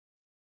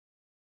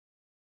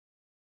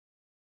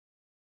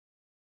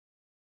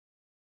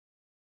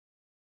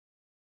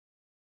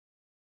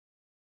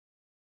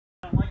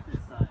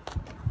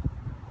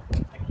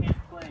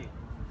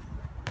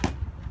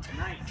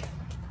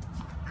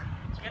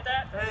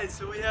Hey,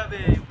 so we have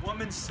a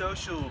women's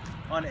social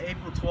on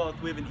April 12th.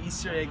 We have an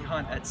Easter egg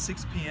hunt at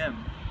 6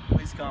 p.m.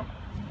 Please come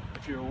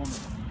if you're a woman.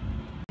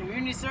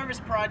 Community service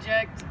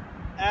project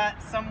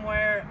at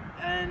somewhere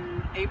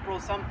in April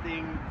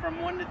something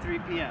from 1 to 3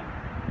 p.m.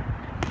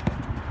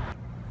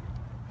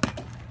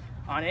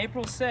 On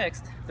April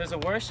 6th, there's a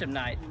worship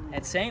night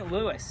at St.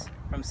 Louis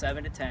from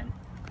 7 to 10.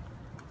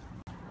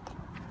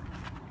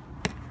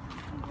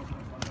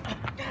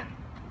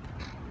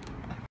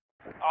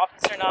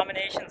 Officer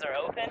nominations are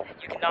open.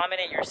 You can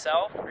nominate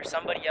yourself or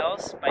somebody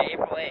else by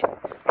April 8th.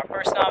 Our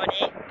first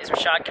nominee is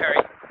Rashad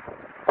Curry.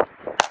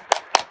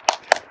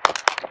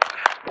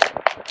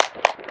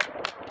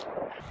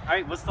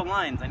 Alright, what's the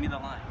lines? I need the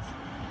lines.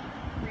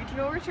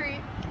 Regional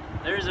retreat.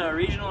 There's a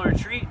regional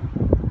retreat,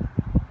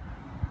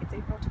 It's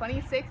April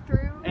 26th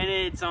through. and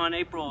it's on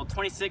April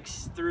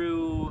 26th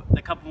through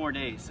the couple more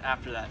days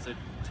after that. So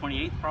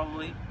 28th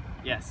probably?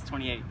 Yes,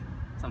 28th.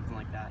 Something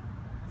like that.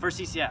 For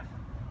CCF.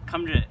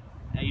 Come to it.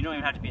 You don't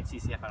even have to be in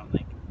CCF, I don't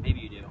think. Maybe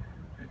you do.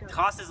 The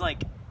cost is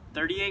like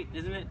 38,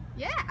 isn't it?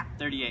 Yeah.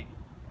 38.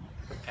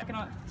 Okay.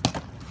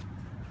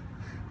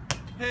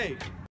 Hey!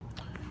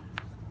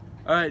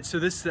 Alright, so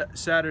this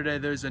Saturday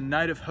there's a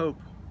Night of Hope,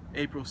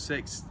 April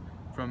 6th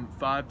from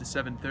 5 to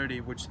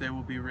 7:30, which they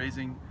will be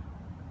raising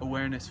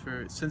awareness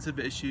for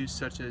sensitive issues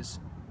such as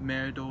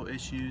marital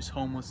issues,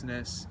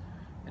 homelessness,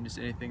 and just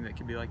anything that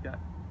can be like that.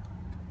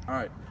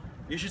 Alright,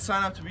 you should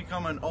sign up to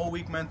become an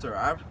all-week mentor.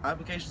 Our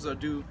applications are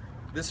due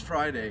this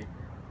Friday.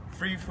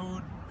 Free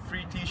food,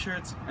 free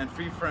t-shirts, and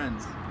free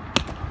friends.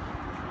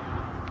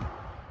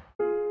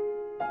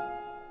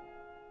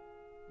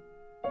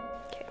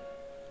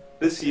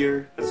 This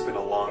year has been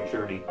a long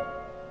journey.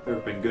 There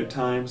have been good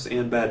times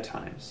and bad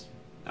times.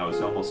 I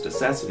was almost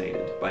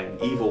assassinated by an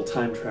evil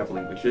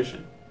time-traveling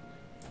magician.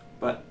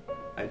 But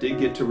I did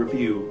get to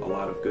review a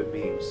lot of good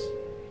memes.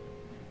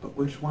 But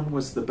which one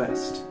was the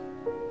best?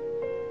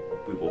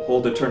 We will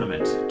hold a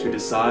tournament to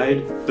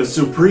decide the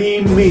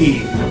supreme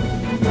meme!